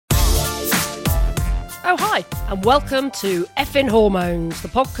Oh, hi, and welcome to Effin' Hormones, the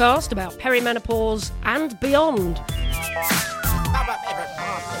podcast about perimenopause and beyond.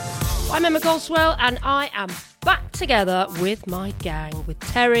 I'm Emma Goswell, and I am back together with my gang, with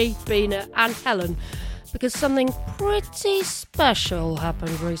Terry, Bina, and Helen, because something pretty special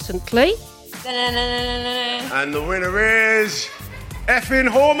happened recently. And the winner is Effin'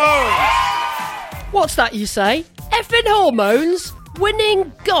 Hormones. What's that you say? Effin' Hormones?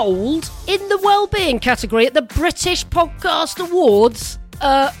 Winning gold in the wellbeing category at the British Podcast Awards.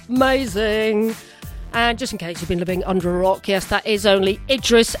 Amazing. And just in case you've been living under a rock, yes, that is only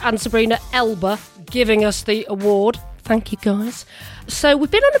Idris and Sabrina Elba giving us the award. Thank you, guys. So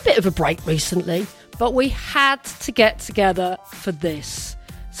we've been on a bit of a break recently, but we had to get together for this.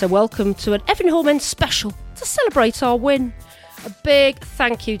 So welcome to an Effin' Hormones special to celebrate our win. A big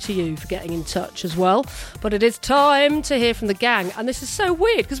thank you to you for getting in touch as well. But it is time to hear from the gang. And this is so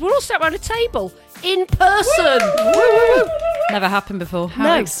weird because we're all sat around a table in person. Woo! Woo! Never happened before.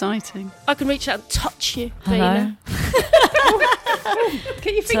 How exciting. I can reach out and touch you, Hello. Bina.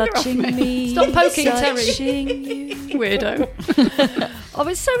 Get your finger off me. Stop poking, Terry. Weirdo. Oh,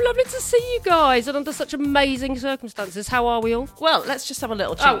 it's so lovely to see you guys and under such amazing circumstances. How are we all? Well, let's just have a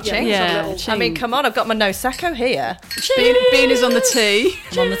little ching-ching. Yeah, I mean, come on, I've got my Noseko here. Bean is on the tea.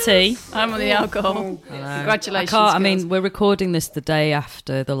 I'm on the tea. I'm on the alcohol. Congratulations. I mean, we're recording this the day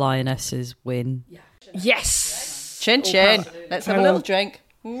after the Lionesses win. Yes. Chin-chin. Let's have a little drink.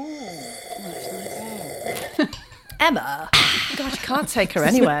 Emma. God, you can't take her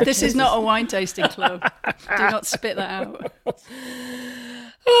anywhere. This is not a wine tasting club. Do not spit that out.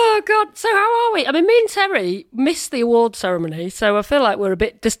 Oh, God. So how are we? I mean, me and Terry missed the award ceremony, so I feel like we're a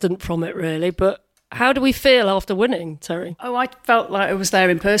bit distant from it, really. But how do we feel after winning, Terry? Oh, I felt like I was there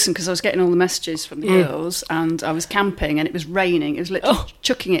in person because I was getting all the messages from the girls and I was camping and it was raining. It was literally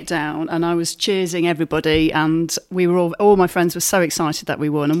chucking it down and I was cheersing everybody and we were all my friends were so excited that we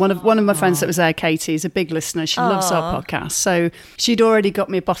won. And one of my friends that was there, Katie, is a big listener. She loves our podcast. So she'd already got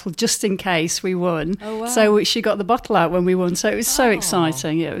me a bottle just in case we won. Oh, wow. So she got the bottle out when we won. So it was so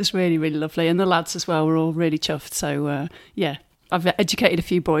exciting. Yeah, it was really, really lovely. And the lads as well were all really chuffed. So, yeah. I've educated a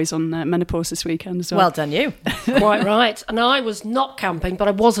few boys on menopause this weekend as well. Well done, you. Quite right. And I was not camping, but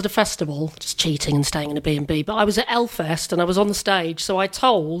I was at a festival, just cheating and staying in a B&B. But I was at Elfest and I was on the stage, so I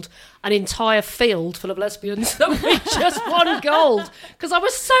told an entire field full of lesbians that we just won gold. Because I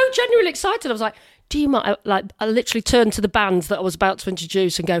was so genuinely excited. I was like, do you mind, I literally turned to the bands that I was about to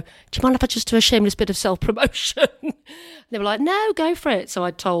introduce and go, do you mind if I just do a shameless bit of self-promotion? They were like, no, go for it. So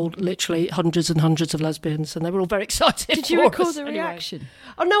I told literally hundreds and hundreds of lesbians and they were all very excited. Did you record the reaction?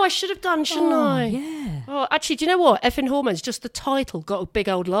 Oh, no, I should have done, shouldn't I? Yeah. Oh, actually, do you know what? Effin' Hormones, just the title got a big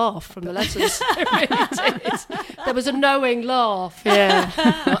old laugh from the letters. It really did. There was a knowing laugh. Yeah.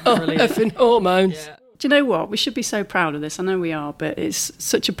 Effin' Hormones. Yeah. Do you know what? We should be so proud of this. I know we are, but it's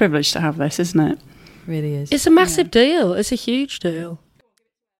such a privilege to have this, isn't it? Really is. It's a massive deal. It's a huge deal.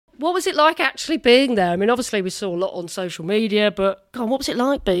 What was it like actually being there? I mean, obviously we saw a lot on social media, but God, what was it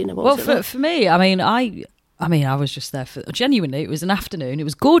like being there? For me, I mean, I was just there for genuinely. It was an afternoon. It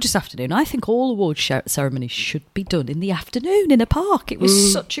was a gorgeous afternoon. I think all award ceremonies should be done in the afternoon in a park. It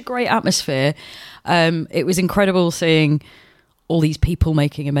was such a great atmosphere. It was incredible seeing all these people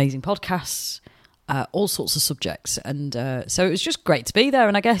making amazing podcasts, all sorts of subjects, and so it was just great to be there.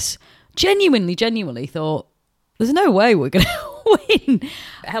 And I guess genuinely thought, there's no way we're going to win.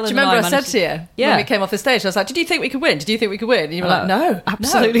 Helen, do you remember I said to you when we came off the stage, I was like, did you think we could win? Did you think we could win? And you were like, no,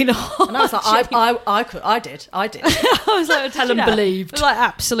 absolutely not. And I was like, I did. I was like, Helen believed. Like,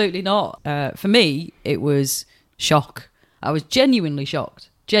 absolutely not. For me, it was shock. I was genuinely shocked.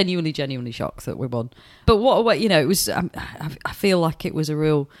 Genuinely shocked that we won. But what it was, I feel like it was a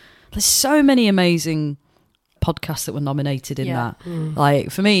real, there's so many amazing podcasts that were nominated in that.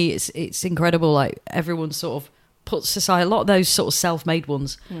 Like, for me, it's incredible. Like, everyone sort of puts aside a lot of those sort of self-made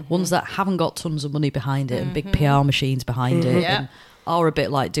ones, ones that haven't got tons of money behind it and big PR machines behind it, and are a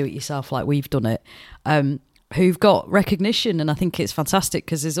bit like do-it-yourself, like we've done it, who've got recognition. And I think it's fantastic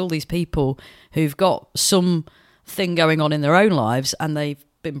because there's all these people who've got something going on in their own lives and they've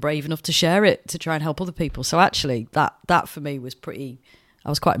been brave enough to share it to try and help other people. So actually, that for me was pretty... I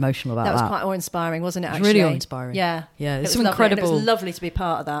was quite emotional about that. That was quite awe-inspiring, wasn't it, actually? It was really awe-inspiring. Yeah. Yeah, it's some incredible... It was lovely to be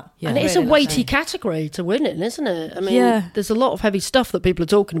part of that. Yeah. And it is a weighty category to win in, isn't it? I mean, there's a lot of heavy stuff that people are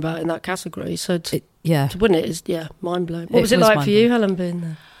talking about in that category, so to win it is, mind-blowing. What was it like for you, Helen, being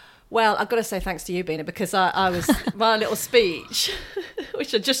there? Well, I've got to say thanks to you, Bina, because I was... my little speech,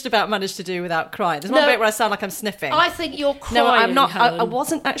 which I just about managed to do without crying. There's one bit where I sound like I'm sniffing. I think you're crying, No, I'm not. Helen. I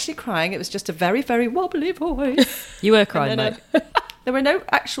wasn't actually crying. It was just a very, very wobbly voice. You were crying, mate. There were no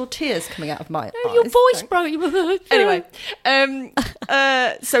actual tears coming out of my eyes. Your voice broke. Anyway,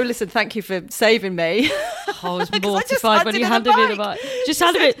 so listen, thank you for saving me. I was mortified when you handed me the mic. Just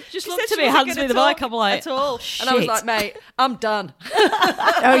looked at me, hands me the mic. I'm like, at all. shit. And I was like, mate, I'm done.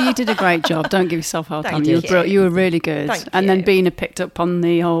 Oh, you did a great job. Don't give yourself a hard time. Thank you. You were really good. Thank and you. then Bina picked up on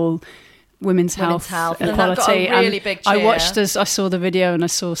the whole women's health And that got equality. a really big cheer. I watched I saw the video and I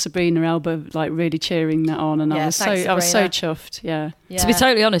saw Sabrina Elba like really cheering that on, and Yeah, I was thanks, so Sabrina. chuffed. Yeah. To be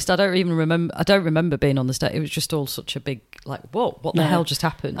totally honest, I don't remember being on the stage. It was just all such a big, like, whoa, what the hell just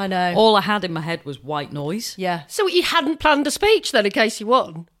happened? I know. All I had in my head was white noise. Yeah. So you hadn't planned a speech then in case you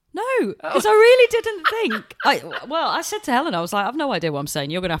won? No, because I really didn't think. I said to Helen, I was like, I've no idea what I'm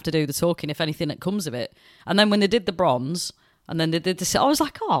saying. You're going to have to do the talking if anything that comes of it. And then when they did the bronze, and then they did the, I was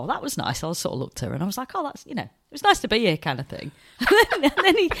like, oh, that was nice. I sort of looked at her and I was like, oh, that's, it was nice to be here, kind of thing.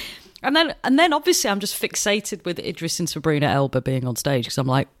 And then obviously I'm just fixated with Idris and Sabrina Elba being on stage because I'm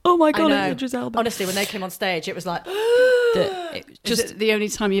like, oh my god, it's Idris Elba. Honestly, when they came on stage, it was like, Is it the only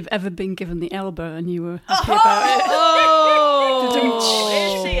time you've ever been given the elbow and you were happy about it? oh,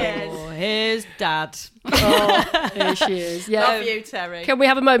 here she is. Here's Dad. Oh, here she is. Yeah. Love you, Terry. Can we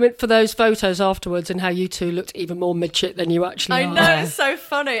have a moment for those photos afterwards and how you two looked even more midget than you actually I are? know, it's so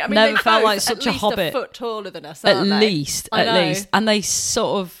funny. I mean, Never they felt both like such at a least hobbit. a foot taller than us, At aren't they? least. And they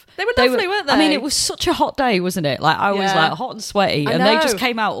sort of... They were lovely, weren't they? I mean, it was such a hot day, wasn't it? Like, I was Yeah. like hot and sweaty. I And they know. just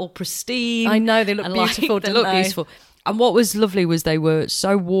came out all pristine. I know, they looked and, beautiful, They didn't looked they? beautiful. And what was lovely was they were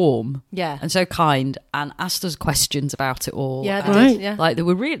so warm Yeah. and so kind and asked us questions about it all. Yeah, and, they did, yeah. Like, they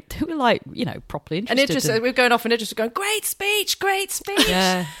were like, properly And interested. Idris, we were going off and Idris was going, great speech.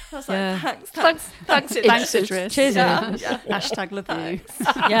 Yeah. I was like, Yeah. thanks. Thanks, Idris. Cheers, Yeah. Hashtag love you.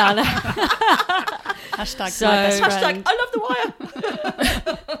 Yeah, I know. Hashtag So- my best Hashtag, friend. I love the wire.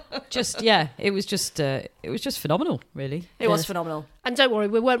 It was just phenomenal, really. It was phenomenal. And don't worry,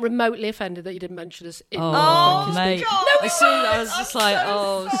 we weren't remotely offended that you didn't mention us. Oh, mate. God. As soon as I was just like,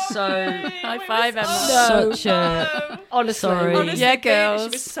 so High five, Emma. such a... Honestly. Sorry. Honestly, Yeah, Bina, girls. She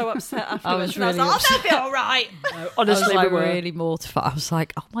was so upset afterwards. I was And really like, upset. oh, they'll be all right. I was Honestly, like we were. really mortified. I was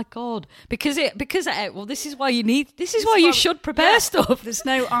like, oh my god, because this is why you should prepare stuff. There's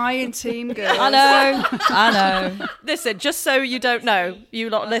no I in team, girls. I know. Listen, just so you don't know,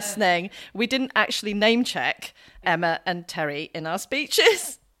 you lot listening, we didn't actually name check Emma and Terry in our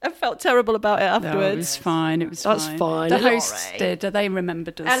speeches. I felt terrible about it No, afterwards. it was fine. That's fine. The Don't hosts did. They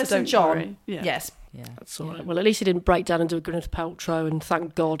remembered us. Alice so and don't John. worry. Yeah. Yes. Yeah. That's all right. Well, at least he didn't break down and do a Gwyneth Paltrow and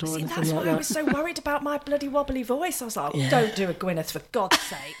thank God or anything That's like why that. I was so worried about my bloody wobbly voice. I was like, don't do a Gwyneth for God's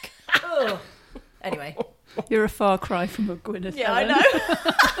sake. Ugh. Anyway. You're a far cry from a Gwyneth. Yeah, I Helen. know.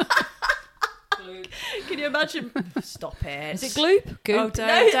 Can you imagine? Stop it. Is it Gloop? Goop? Oh,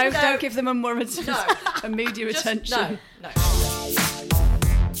 don't give them unwarranted a media attention. No.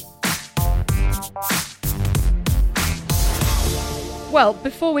 Well,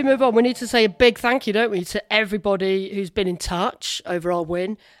 before we move on, we need to say a big thank you, don't we, to everybody who's been in touch over our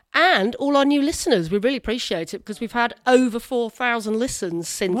win and all our new listeners. We really appreciate it because we've had over 4,000 listens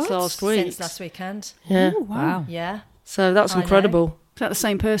since last week. Since last weekend. Yeah. Oh, wow. Yeah. So that's I know. incredible. Is that the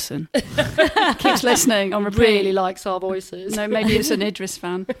same person? Keeps listening on repeat. Really likes our voices. No, maybe it's an Idris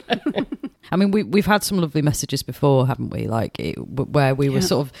fan. I mean, we've had some lovely messages before, haven't we? Like where we were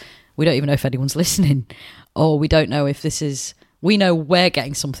sort of, we don't even know if anyone's listening, or we don't know if this is. We know we're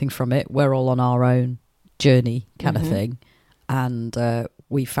getting something from it. We're all on our own journey, kind of thing, and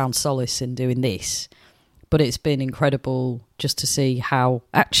we found solace in doing this. But it's been incredible just to see how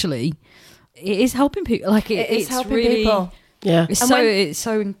actually it is helping people. Like it's helping really, people. Yeah. It's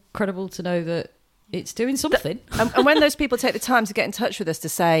so incredible to know that it's doing something. And when those people take the time to get in touch with us to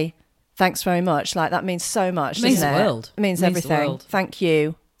say thanks very much, like that means so much. It means doesn't the it? world. It means It means the everything. world. Thank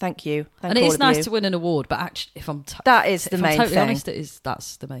you. Thank you. Thank And it all is of nice you. to win an award, but actually, if I'm That is the if main I'm totally thing. honest,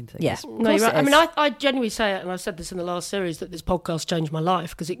 that's the main thing. Yeah. It's- No, you're right. I mean, I genuinely say it, and I've said this in the last series, that this podcast changed my life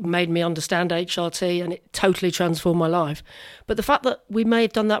because it made me understand HRT and it totally transformed my life. But the fact that we may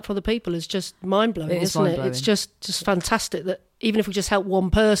have done that for other people is just mind-blowing, It is isn't it? mind-blowing. It's just fantastic that even if we just help one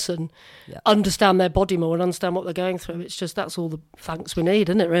person Yeah. understand their body more and understand what they're going through, it's just that's all the thanks we need,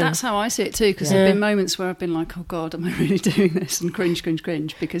 isn't it, really? That's how I see it too, because there have been moments where I've been like, oh God, am I really doing this? And cringe,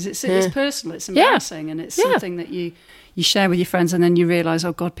 because it's personal, it's embarrassing, and it's something that you share with your friends, and then you realise,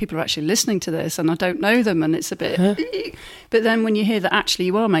 oh God, people are actually listening to this and I don't know them, and it's a bit... But then when you hear that actually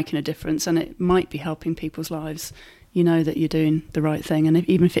you are making a difference and it might be helping people's lives, you know that you're doing the right thing. And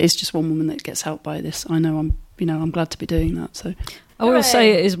even if it is just one woman that gets helped by this, I know I'm glad to be doing that. So I will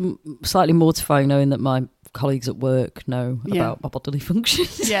say it is slightly mortifying knowing that my colleagues at work know Yeah. about my bodily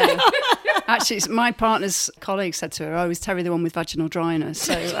functions. yeah, Actually, it's my partner's colleague said to her, "Oh, is Terry the one with vaginal dryness?"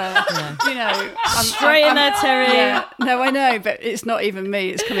 So, you know, Straight in there, Terry. Yeah, no, I know, but it's not even me.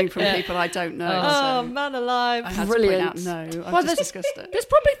 It's coming from people I don't know. Oh, so man alive. I had Brilliant. to point out, no, I've Well, just discussed it. There's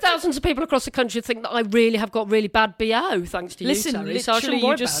probably thousands of people across the country who think that I really have got really bad BO thanks to Listen, you, Terry. So I literally, shouldn't you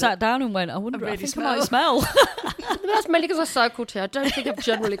worry just about sat down and went, I wonder, I really think I might smell. it. That's mainly because I cycled here. I don't think I've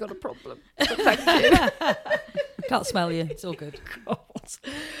generally got a problem. But thank you. Can't smell you. It's all good.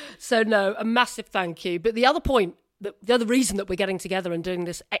 So no, a massive thank you. But the other point, the other reason that we're getting together and doing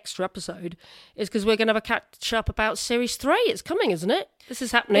this extra episode is because we're going to have a catch up about Series 3. It's coming, isn't it? This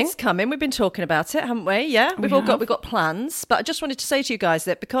is happening. It's coming. We've been talking about it, haven't we? Yeah, we've got plans. But I just wanted to say to you guys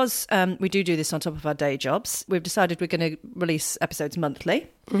that because we do this on top of our day jobs, we've decided we're going to release episodes monthly,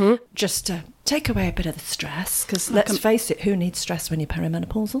 just to take away a bit of the stress. Because let's face it, who needs stress when you're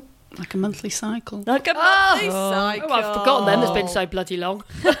perimenopausal? Like a monthly cycle. Like a monthly cycle. Oh, I've forgotten them. It's been so bloody long.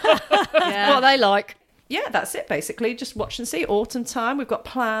 What are they like? Yeah, that's it, basically. Just watch and see. Autumn time. We've got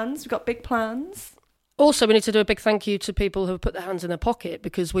plans. We've got big plans. Also, we need to do a big thank you to people who have put their hands in their pocket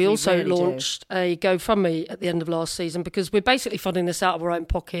because we also really launched a GoFundMe at the end of last season because we're basically funding this out of our own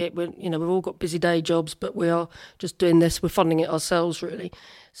pocket. We've all got busy day jobs, but we are just doing this. We're funding it ourselves, really.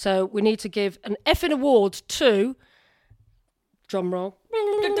 So we need to give an effing award to, drum roll,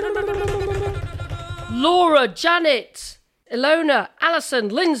 Laura, Janet, Ilona, Alison,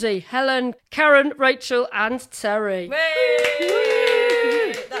 Lindsay, Helen, Karen, Rachel and Terry.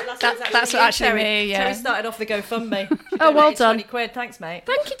 That's actually me, yeah. Terry started off the GoFundMe. Oh, well done. 20 quid. Thanks, mate.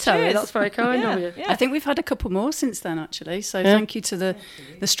 Thank you, Terry. Cheers. That's very kind of you. Yeah. I think we've had a couple more since then, actually. So thank you to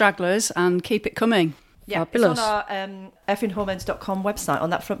the stragglers and keep it coming. Yeah, Fabulous. it's on our effinghormones.com website. On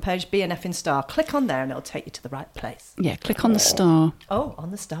that front page, be an effing star. Click on there and it'll take you to the right place. Yeah, click on the star. Oh,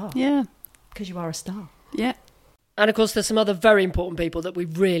 on the star. Yeah, Because you are a star. yeah. And of course, there's some other very important people that we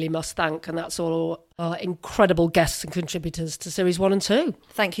really must thank, and that's all our incredible guests and contributors to Series 1 and 2.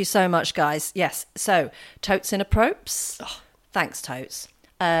 Thank you so much, guys. Yes, so Totes in a Propes. Oh, thanks, Totes.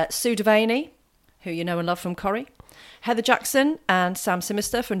 Sue Devaney, who you know and love from Corrie. Heather Jackson and Sam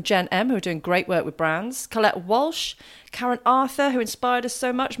Simister from Gen M, who are doing great work with brands. Colette Walsh, Karen Arthur, who inspired us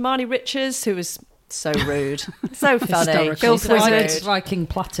so much. Marnie Riches, who was so rude. So funny. Hysterical. So rude. Striking,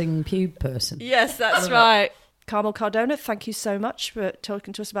 plaiting pube person. Yes, that's right. Carmel Cardona, thank you so much for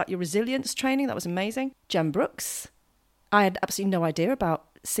talking to us about your resilience training. That was amazing. Jem Brooks, I had absolutely no idea about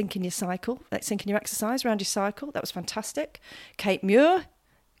syncing your cycle, like syncing your exercise around your cycle. That was fantastic. Kate Muir.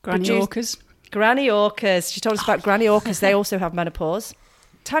 Granny Orcas. Granny Orcas. She told us about Granny Orcas. They also have menopause.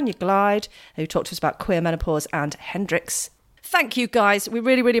 Tanya Glide, who talked to us about queer menopause, and Hendrix. Thank you, guys. We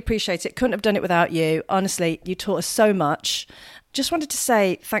really, really appreciate it. Couldn't have done it without you. Honestly, you taught us so much. Just wanted to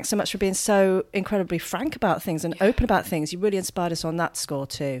say thanks so much for being so incredibly frank about things and open about things. You really inspired us on that score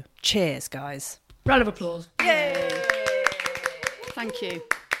too. Cheers, guys. Round of applause. Thank you.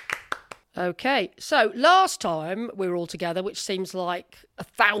 Okay, so last time we were all together, which seems like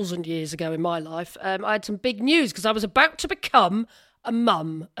 1,000 years ago in my life, I had some big news because I was about to become a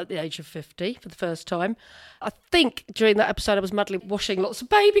mum at the age of 50 for the first time. I think during that episode I was madly washing lots of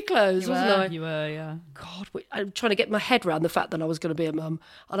baby clothes, wasn't I? You were, yeah. God, I'm trying to get my head around the fact that I was going to be a mum.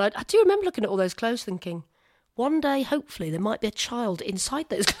 And I do remember looking at all those clothes thinking, one day, hopefully, there might be a child inside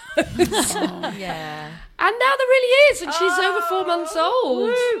those clothes. Oh, yeah. And now there really is, and she's over 4 months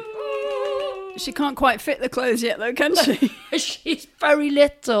old. She can't quite fit the clothes yet, though, can she? She's very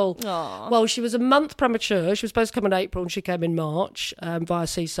little. Aww. Well, she was a month premature. She was supposed to come in April, and she came in March via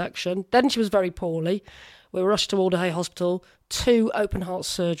C-section. Then she was very poorly. We were rushed to Alderhay Hospital, 2 open-heart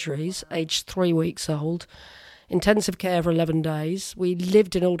surgeries, aged 3 weeks old. Intensive care for 11 days. We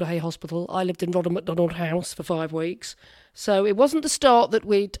lived in Alderhay Hospital. I lived in Rodham MacDonald House for 5 weeks. So it wasn't the start that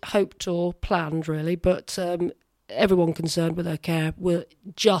we'd hoped or planned, really, but everyone concerned with her care were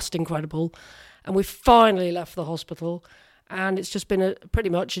just incredible. And we finally left the hospital, and it's just been pretty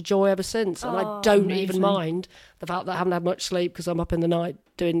much a joy ever since. And I don't even mind the fact that I haven't had much sleep because I'm up in the night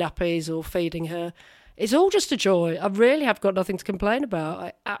doing nappies or feeding her. It's all just a joy. I really have got nothing to complain about.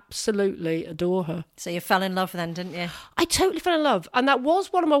 I absolutely adore her. So you fell in love then, didn't you? I totally fell in love. And that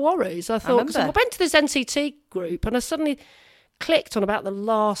was one of my worries. I thought, because I went to this NCT group and I suddenly clicked on about the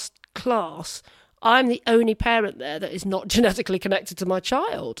last class. I'm the only parent there that is not genetically connected to my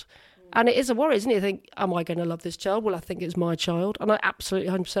child. And it is a worry, isn't it? You think, am I going to love this child? Well, I think it's my child. And I absolutely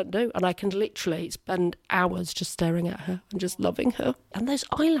 100% do. And I can literally spend hours just staring at her and just loving her. And those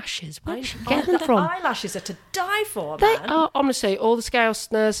eyelashes, where did she get them The from? eyelashes are to die for, They man. are, honestly, all the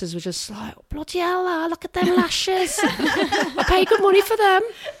Scouse nurses were just like, bloody hell, look at them lashes. I pay good money for them.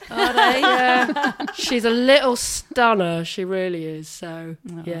 Are they? Yeah. She's a little stunner. She really is. So,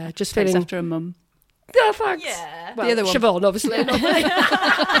 yeah, just Takes feeling... after a mum. Yeah, thanks. Yeah. Well, The other one. Siobhan, obviously, not me.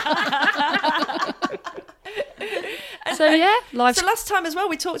 So, yeah, life's... So last time as well,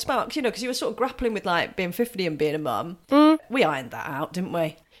 we talked about, because you were sort of grappling with like being 50 and being a mum. We ironed that out, didn't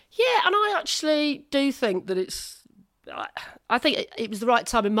we? Yeah, and I actually do think that it's... I think it was the right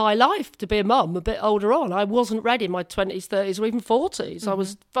time in my life to be a mum a bit older on. I wasn't ready in my 20s, 30s or even 40s. I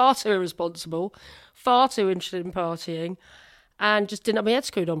was far too irresponsible, far too interested in partying, and just didn't have my head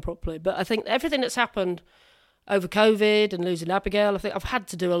screwed on properly. But I think everything that's happened over COVID and losing Abigail, I think I've had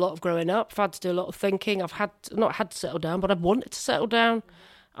to do a lot of growing up. I've had to do a lot of thinking. I've not had to settle down, but I've wanted to settle down.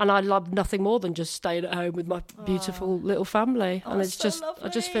 And I love nothing more than just staying at home with my beautiful little family. And it's so just, I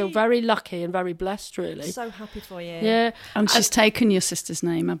just feel lovely. very lucky and very blessed, really. So happy for you. Yeah. And she's taken your sister's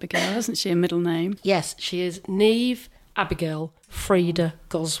name, Abigail, hasn't she? A middle name. Yes, she is Neve Abigail Frida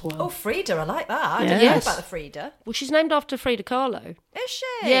Goswell. Oh, Frida, I like that. I Yeah. didn't know Yes. about the Frida. Well, she's named after Frida Kahlo. Is she?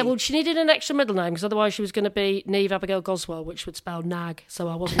 Yeah, well, she needed an extra middle name because otherwise she was going to be Neve Abigail Goswell, which would spell nag. So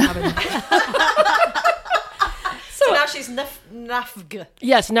I wasn't having that. So now she's Nafga.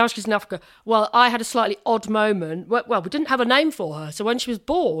 Yes, now she's in Africa. Well, I had a slightly odd moment. Well, we didn't have a name for her. So when she was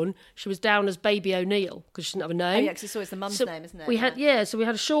born, she was down as Baby O'Neill because she didn't have a name. Oh, yeah, because it's always the mum's name, isn't it? We had, so we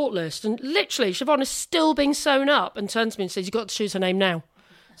had a short list. And literally, Siobhan is still being sewn up and turns to me and says, you've got to choose her name now.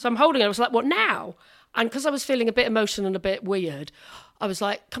 So I'm holding it. I was like, what, now? And because I was feeling a bit emotional and a bit weird, I was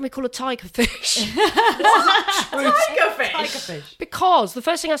like, can we call her Tigerfish? Tigerfish. Because the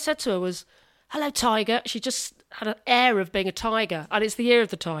first thing I said to her was, hello, Tiger. She just had an air of being a tiger, and it's the year of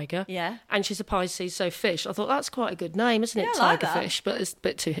the tiger. Yeah. And she's a Pisces, so fish. I thought, that's quite a good name, isn't it? Yeah, I like that. Tigerfish. But it's a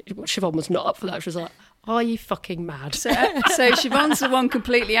bit too... Siobhan was not up for that. She was like, are you fucking mad? So Siobhan's the one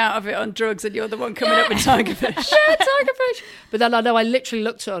completely out of it on drugs, and you're the one coming up with Tigerfish. Yeah, Tigerfish. But then I know I literally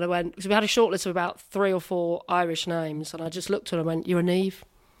looked at her and I went, because we had a short list of about 3 or 4 Irish names, and I just looked at her and went, you're a Neve.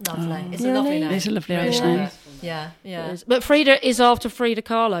 Lovely. It's a Yeah, lovely name. name. It's a lovely Irish name. Yeah, yeah. But Frida is after Frida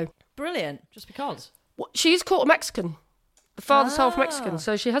Kahlo. Brilliant. Just because. She is caught a Mexican. The father's half Mexican,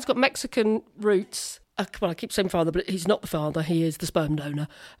 so she has got Mexican roots. Well, I keep saying father, but he's not the father. He is the sperm donor.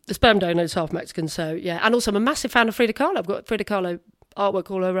 The sperm donor is half Mexican, so yeah. And also, I'm a massive fan of Frida Kahlo. I've got Frida Kahlo artwork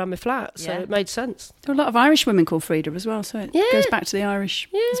all around my flat, so Yeah. it made sense. There are a lot of Irish women called Frida as well, so it goes back to the Irish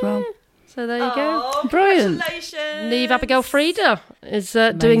as well. So there you go. Oh, Brilliant. congratulations. Neve Abigail Frida is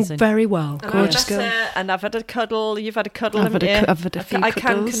doing Amazing. very well. And Gorgeous I've girl. met her, and I've had a cuddle. You've had a cuddle, I've haven't had a you? cu- I've had a few I can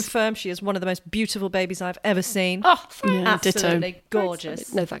cuddles. confirm she is one of the most beautiful babies I've ever seen. Oh, Yeah, Absolutely ditto.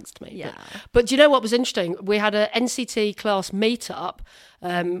 gorgeous. no thanks to me. Yeah. But do you know what was interesting? We had a NCT class meet-up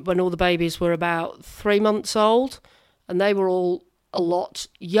when all the babies were about 3 months old, and they were all a lot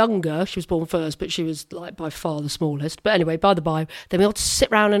younger. She was born first, but she was like by far the smallest. But anyway, by the by, then we all just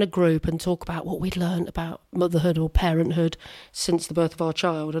sit around in a group and talk about what we'd learned about motherhood or parenthood since the birth of our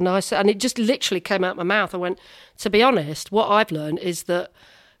child. And I said, and it just literally came out my mouth. I went, to be honest, what I've learned is that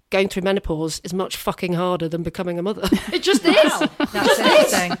going through menopause is much fucking harder than becoming a mother. It just is. That's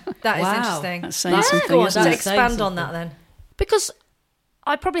interesting. That is Wow. interesting. That's saying something, Go on, isn't to it? expand on that then. Because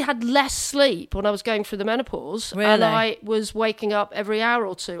I probably had less sleep when I was going through the menopause. Really? And I was waking up every hour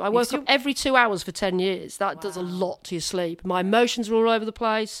or two. I woke up every 2 hours for 10 years. That does a lot to your sleep. My emotions were all over the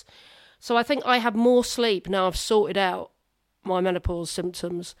place. So I think I have more sleep now I've sorted out my menopause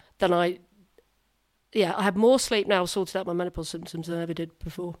symptoms than I have more sleep now I've sorted out my menopause symptoms than I ever did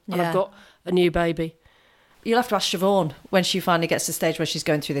before. And Yeah. I've got a new baby. You'll have to ask Siobhan when she finally gets to the stage where she's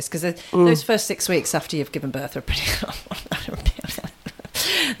going through this, because those first 6 weeks after you've given birth are pretty...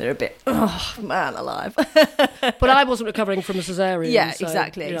 They're a bit, oh, man alive. But I wasn't recovering from a cesarean. Yeah, so,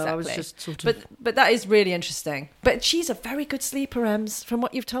 exactly, you know, I was exactly. just sort of... But that is really interesting. But she's a very good sleeper, Ems. From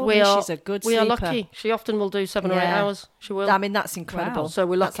what you've told me, she's a good we sleeper. are lucky. She often will do 7 or 8 Yeah. hours. She will. I mean, that's incredible. Wow. So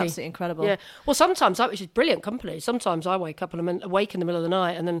we're lucky. That's absolutely incredible. Yeah. Well, sometimes, which is brilliant company. Sometimes I wake up and I'm awake in the middle of the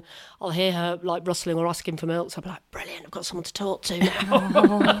night, and then I'll hear her like rustling or asking for milk. So I'll be like, brilliant, I've got someone to talk to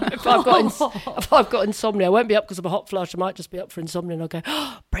now. if I've got insomnia, I won't be up because of a hot flush. I might just be up for insomnia, and I'll go,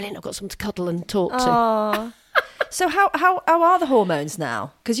 oh, brilliant, I've got someone to cuddle and talk to. Aw. So how are the hormones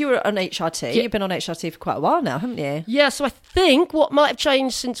now? Because you were on HRT. Yeah. You've been on HRT for quite a while now, haven't you? Yeah, so I think what might have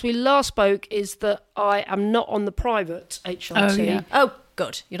changed since we last spoke is that I am not on the private HRT. Oh, yeah. Oh,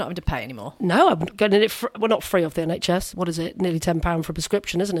 good. You're not having to pay anymore. No, I'm getting it. Well, not free off the NHS. What is it? Nearly £10 for a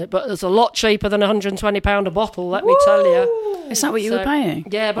prescription, isn't it? But it's a lot cheaper than £120 a bottle. Let me tell you. Is that what you were paying?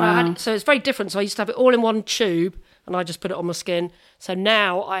 Yeah, but I had, so it's very different. So I used to have it all in one tube, and I just put it on my skin. So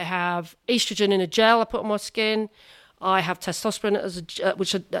now I have estrogen in a gel I put on my skin. I have testosterone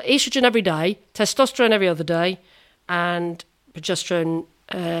estrogen every day, testosterone every other day, and progesterone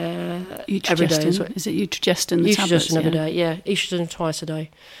every day. Is it Eutrogestin? The tablets, Eutrogestin every day. Yeah, estrogen twice a day.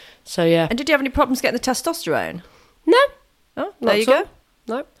 So yeah. And did you have any problems getting the testosterone? No. Oh, Not there you at all. go.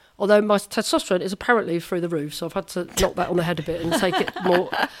 No. Although my testosterone is apparently through the roof, so I've had to knock that on the head a bit and take it more.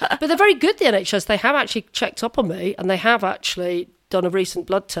 But they're very good, the NHS. They have actually checked up on me, and they have actually done a recent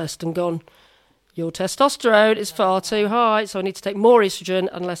blood test and gone, your testosterone is far too high, so I need to take more estrogen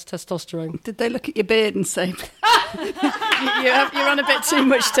and less testosterone. Did they look at your beard and say, you're on a bit too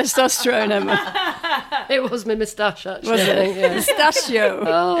much testosterone, Emma? It was my moustache, actually. Was I think, yeah. Pistachio.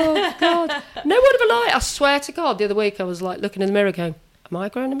 Oh, God. No word of a lie. I swear to God, the other week I was like looking in the mirror going, am I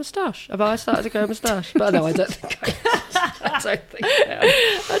growing a moustache? Have I started to grow a moustache? But no, I don't think I am.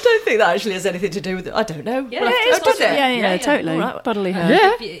 I don't think that actually has anything to do with it. I don't know. Yeah, Well, it is, does doesn't it? Yeah, totally. All right. Bodily hair.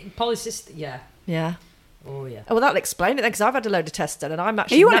 Yeah. Polycystic, yeah. Yeah. Oh, yeah. Oh, well, that'll explain it then, because I've had a load of tests done, and I'm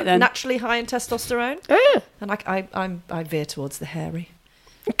actually you on it then? naturally high in testosterone. Yeah. And I veer towards the hairy.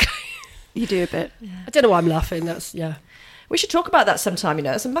 You do a bit. I don't know why I'm laughing. That's, yeah. We should talk about that sometime, you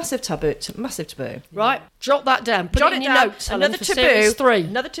know. It's a massive taboo. Massive taboo. Right, jot that down. Put Jot it in it your down. notes, Helen, Another for taboo. series 3.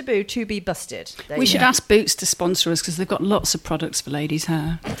 Another taboo to be busted. There We you should go. ask Boots to sponsor us because they've got lots of products for ladies'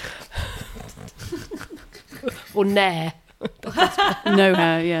 hair. Or Nair. No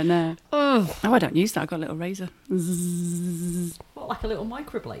hair, yeah, no. Oh, Oh, I don't use that. I've got a little razor. What, like a little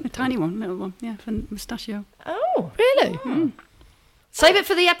microblade? A tiny one, little one, yeah, for mustachio. Oh. really? Save it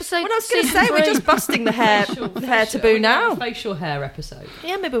for the episode. What I was going to season say, we're 3. just busting the hair taboo now. Facial hair episode.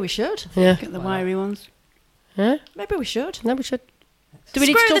 Yeah, maybe we should. Yeah. Get the wiry ones. Huh? Maybe we should. No, we should. Do we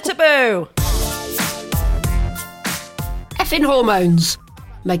need Screw to the talk taboo. effing hormones?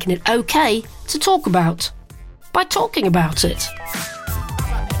 Making it okay to talk about by talking about it.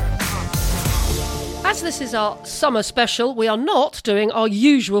 As this is our summer special, we are not doing our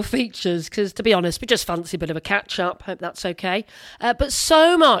usual features because, to be honest, we just fancy a bit of a catch-up. Hope that's okay. But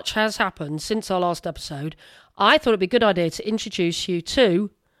so much has happened since our last episode, I thought it'd be a good idea to introduce you to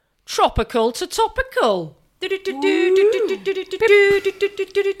Tropical to Topical. I'm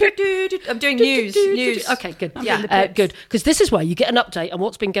doing news. Okay, good. Yeah. Good. Because this is where you get an update on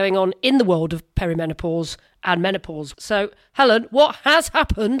what's been going on in the world of perimenopause and menopause. So, Helen, what has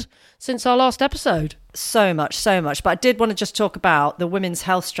happened since our last episode? So much. But I did want to just talk about the women's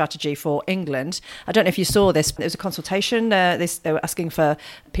health strategy for England. I don't know if you saw this. There was a consultation. They were asking for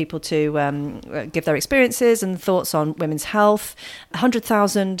people to give their experiences and thoughts on women's health.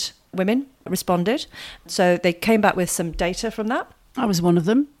 100,000 women responded. So they came back with some data from that. I was one of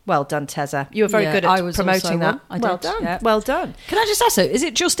them. Well done, Tessa. You were very good I at was promoting also that. one. I Well did, done. yeah. Well done. Can I just ask, though, is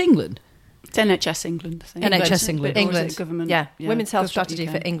it just England? It's NHS England, I think. NHS England. Or is it England. government. Yeah. Women's health strategy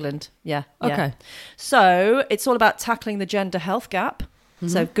gov.uk. for England. Yeah. Okay. So it's all about tackling the gender health gap.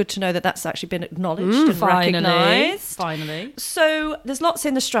 So good to know that that's actually been acknowledged and recognised. Finally. So there's lots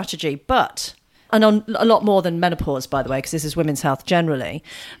in the strategy, but, and on a lot more than menopause, by the way, because this is women's health generally.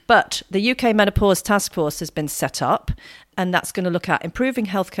 But the UK Menopause Task Force has been set up, and that's going to look at improving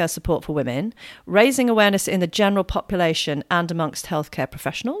healthcare support for women, raising awareness in the general population and amongst healthcare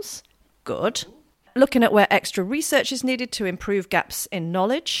professionals. Good. Looking at where extra research is needed to improve gaps in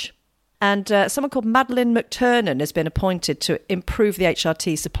knowledge. And someone called Madeline McTurnan has been appointed to improve the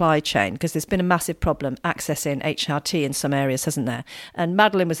HRT supply chain because there's been a massive problem accessing HRT in some areas, hasn't there? And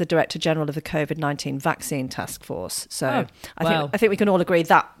Madeline was the Director General of the COVID-19 Vaccine Task Force. So I think we can all agree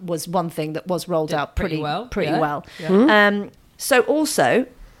that was one thing that was rolled out pretty well. Yeah. So also,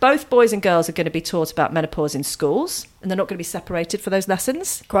 both boys and girls are going to be taught about menopause in schools, and they're not going to be separated for those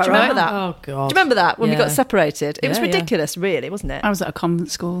lessons. Quite Do you right. remember that? Oh, God. Do you remember that when we Yeah. got separated? It was Yeah, yeah. ridiculous, really, wasn't it? I was at a convent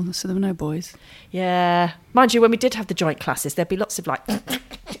school, so there were no boys. Yeah. Mind you, when we did have the joint classes, there'd be lots of like...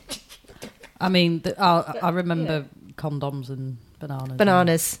 I mean, I remember condoms and bananas.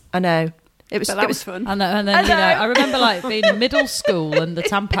 Bananas. I know. But that was fun. And then I remember like being in middle school and the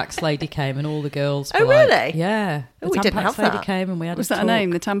Tampax lady came and all the girls. Oh, were like- really? Yeah. Oh, The we didn't Tampax have lady that. came and we had Was a that her talk.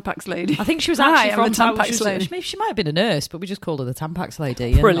 name, the Tampax lady? I think she was Hi, actually I'm from the Tampax lady. She might have been a nurse, but we just called her the Tampax lady.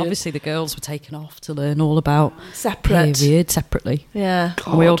 And Brilliant. obviously the girls were taken off to learn all about Separate. period separately. Yeah.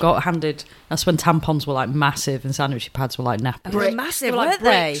 And we all got handed. That's when tampons were like massive and sandwich pads were like nappies. They were massive, They were like weren't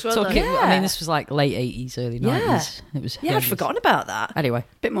they? bricks, weren't they? I mean, this was like late 80s, early 90s. It was Yeah, I'd horrendous. forgotten about that. Anyway,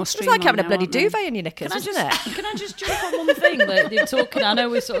 Bit more It's streamlined like having a now, bloody bloody aren't they? duvet in your knickers, isn't it? Can I just jump on one thing that you're talking? I know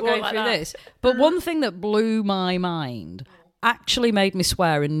we're sort of going through this, but one thing that blew my mind, actually made me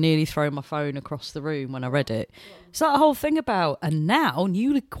swear and nearly throw my phone across the room when I read it. It's that whole thing about, and now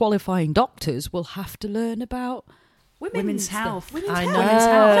newly qualifying doctors will have to learn about Women's health. I know. Women's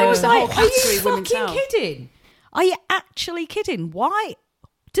health. I was The whole like, are you category, women's fucking health. kidding? Are you actually kidding? Why?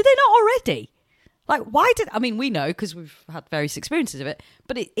 Do they not already? Like, why did... I mean, we know because we've had various experiences of it,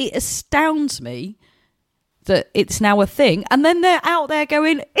 but it astounds me that it's now a thing. And then they're out there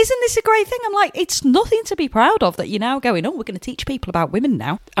going, isn't this a great thing? I'm like, it's nothing to be proud of that you're now going, oh, we're going to teach people about women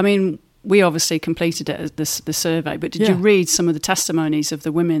now. I mean, we obviously completed it as the survey, but did you read some of the testimonies of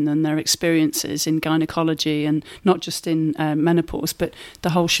the women and their experiences in gynecology, and not just in menopause, but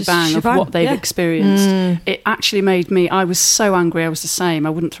the whole shebang of what they've experienced? It actually made me... I was so angry. I was the same. I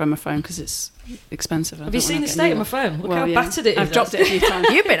wouldn't throw my phone because it's expensive. Have you seen the state of my phone? Look how battered it is. I've dropped it a few times.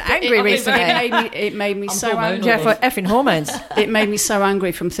 You've been angry recently. It made me so hormonal. angry. Yeah, for effing hormones. It made me so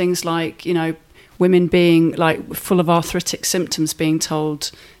angry from things like, you know, women being like full of arthritic symptoms, being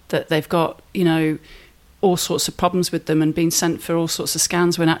told that they've got, you know, all sorts of problems with them and being sent for all sorts of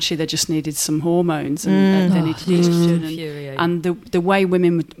scans when actually they just needed some hormones and they needed estrogen. And the way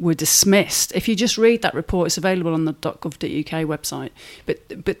women were dismissed. If you just read that report, it's available on the .gov.uk website.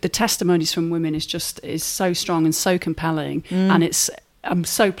 But the testimonies from women is so strong and so compelling, and I'm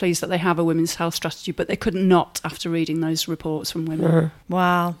so pleased that they have a women's health strategy, but they could not after reading those reports from women.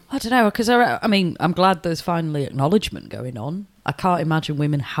 Wow. I don't know, because I mean, I'm glad there's finally acknowledgement going on. I can't imagine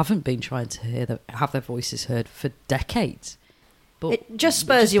women haven't been trying to have their voices heard for decades. But It just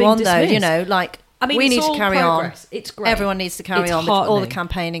spurs just you been on, though, you dismissed. know, like, I mean, we it's need to all carry progress. on. It's great. Everyone needs to carry It's on with all the heartening.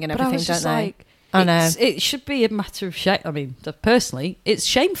 campaigning and But I everything, was don't just they? like, I know. it should be a matter of shame. I mean, personally, it's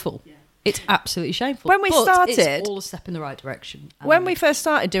shameful. It's absolutely shameful. When we But started- it's all a step in the right direction. When we first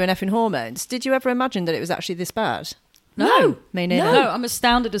started doing effing hormones, did you ever imagine that it was actually this bad? No, Me neither. No, I'm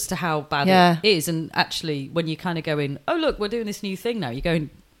astounded as to how bad Yeah. it is. And actually, when you kind of go in, oh, look, we're doing this new thing now, you're going,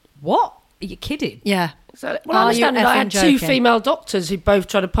 what? Are you kidding? Yeah. So, well, I Are you understand that I had effing two joking? female doctors who both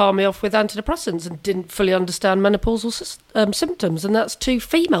tried to palm me off with antidepressants and didn't fully understand menopausal symptoms, and that's two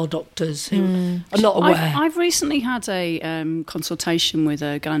female doctors who are not aware. I've recently had a consultation with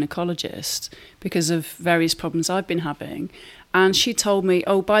a gynecologist because of various problems I've been having. And she told me,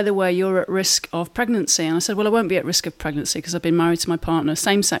 oh, by the way, you're at risk of pregnancy. And I said, well, I won't be at risk of pregnancy because I've been married to my partner,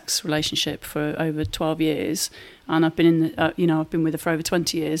 same-sex relationship for over 12 years. And I've been I've been with her for over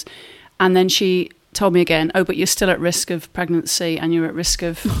 20 years. And then she told me again, oh, but you're still at risk of pregnancy and you're at risk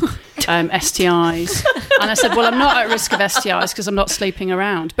of STIs. And I said, well, I'm not at risk of STIs because I'm not sleeping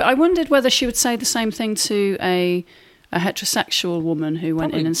around. But I wondered whether she would say the same thing to a heterosexual woman who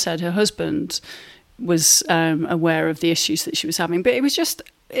went in and said her husband was aware of the issues that she was having. But it was just,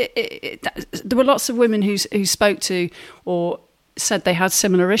 there were lots of women who spoke to or said they had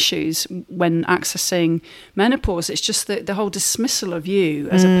similar issues when accessing menopause. It's just the whole dismissal of you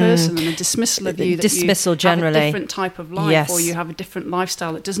as a person and the dismissal of you that Dismissal you generally. have a different type of life Yes. or you have a different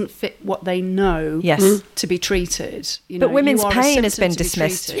lifestyle that doesn't fit what they know Yes. to be treated. You But know, women's you are a pain has symptom been to be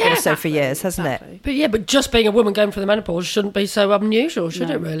dismissed treated. also for years, hasn't it? But just being a woman going through the menopause shouldn't be so unusual, should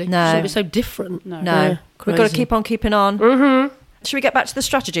No. it really? No. Shouldn't be so different. No. No. We've got to crazy. keep on keeping on. Mm-hmm. Should we get back to the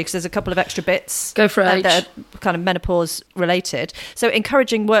strategy? Because there's a couple of extra bits. Go for it, H. that are kind of menopause related. So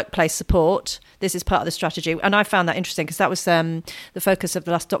encouraging workplace support. This is part of the strategy. And I found that interesting because that was the focus of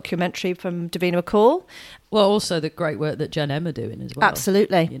the last documentary from Davina McCall. Well, also the great work that Jen M are doing as well.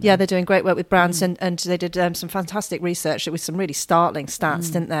 Absolutely. you know. Yeah, they're doing great work with brands and they did some fantastic research with some really startling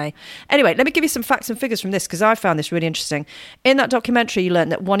stats, didn't they? Anyway, let me give you some facts and figures from this because I found this really interesting. In that documentary, you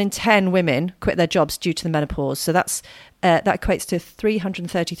learned that 1 in 10 women quit their jobs due to the menopause. So that equates to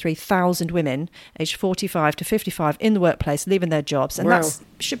 333,000 women aged 45 to 55 in the workplace leaving their jobs. And Wow. that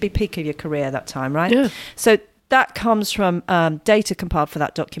should be peak of your career that time, right? Yeah. So that comes from data compiled for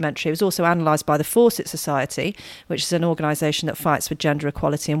that documentary. It was also analysed by the Fawcett Society, which is an organisation that fights for gender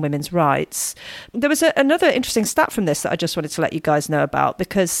equality and women's rights. There was another interesting stat from this that I just wanted to let you guys know about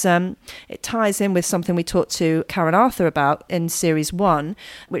because it ties in with something we talked to Karen Arthur about in Series 1,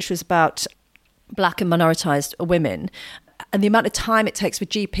 which was about black and minoritized women and the amount of time it takes for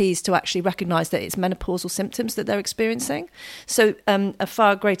GPs to actually recognise that it's menopausal symptoms that they're experiencing. So a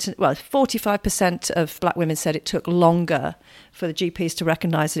far greater, 45% of black women said it took longer for the GPs to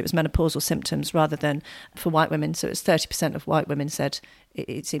recognise that it was menopausal symptoms rather than for white women. So it was 30% of white women said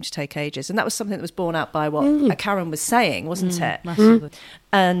it seemed to take ages. And that was something that was borne out by what Karen was saying, wasn't it? Massively.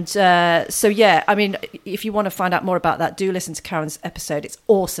 And so, yeah, I mean, if you want to find out more about that, do listen to Karen's episode. It's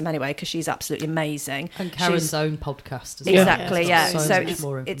awesome anyway, because she's absolutely amazing. And Karen's She's- own podcast as well. Exactly, yeah. It's got So much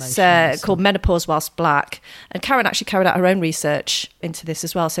more it's information. called Menopause Whilst Black. And Karen actually carried out her own research into this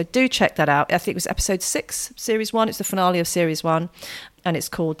as well. So do check that out. I think it was episode 6, series 1. It's the finale of series 1. And it's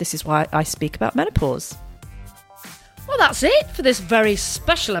called This Is Why I Speak About Menopause. Well, that's it for this very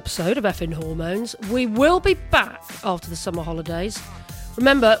special episode of Effin' Hormones. We will be back after the summer holidays.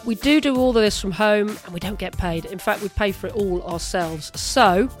 Remember, we do all of this from home and we don't get paid. In fact, we pay for it all ourselves.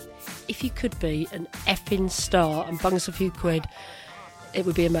 So, if you could be an effing star and bung us a few quid, it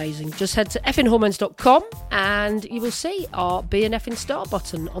would be amazing. Just head to effinhormones.com and you will see our Be an Effing Star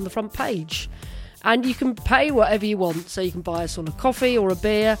button on the front page. And you can pay whatever you want. So you can buy us all a coffee or a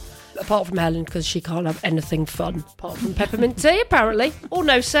beer, apart from Helen, because she can't have anything fun, apart from peppermint tea, apparently. Or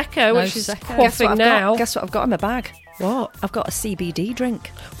no Prosecco, which is Prosecco. quaffing now. Guess what I've got in my bag? What? I've got a CBD drink.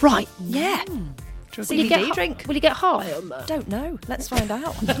 Right. Yeah. Will you get CBD drink. Will you get high on that? Don't know. Let's find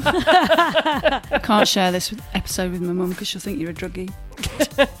out. I can't share this episode with my mum because she'll think you're a druggie.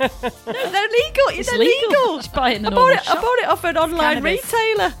 They're legal. It's legal. Just buy it in the I normal bought shop. it off an online Cannabis.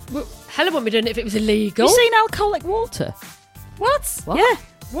 retailer. Well, Helen wouldn't be doing it if it was illegal. You seen alcoholic water? What? What? Yeah.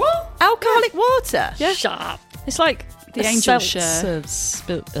 What? Alcoholic water. Yeah. Shut up. It's like The a angel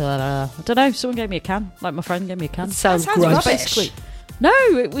seltzer I don't know. Someone gave me a can. Like my friend gave me a can. Sounds sounds gross. rubbish. Basically, no,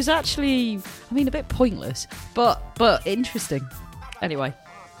 it was actually, I mean, a bit pointless, but interesting. Anyway,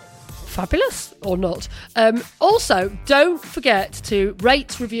 Fabulous or not. Also, don't forget to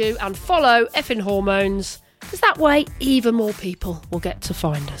rate, review, and follow Effin' Hormones, because that way even more people will get to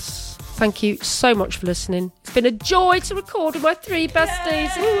find us. Thank you so much for listening. It's been a joy to record with my 3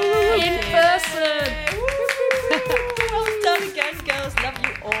 besties in person. Well done again, girls. Love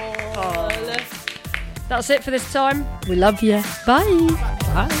you all. That's it for this time. We love you. Bye.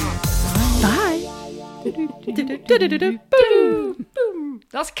 Bye. Boom.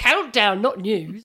 That's countdown, not news.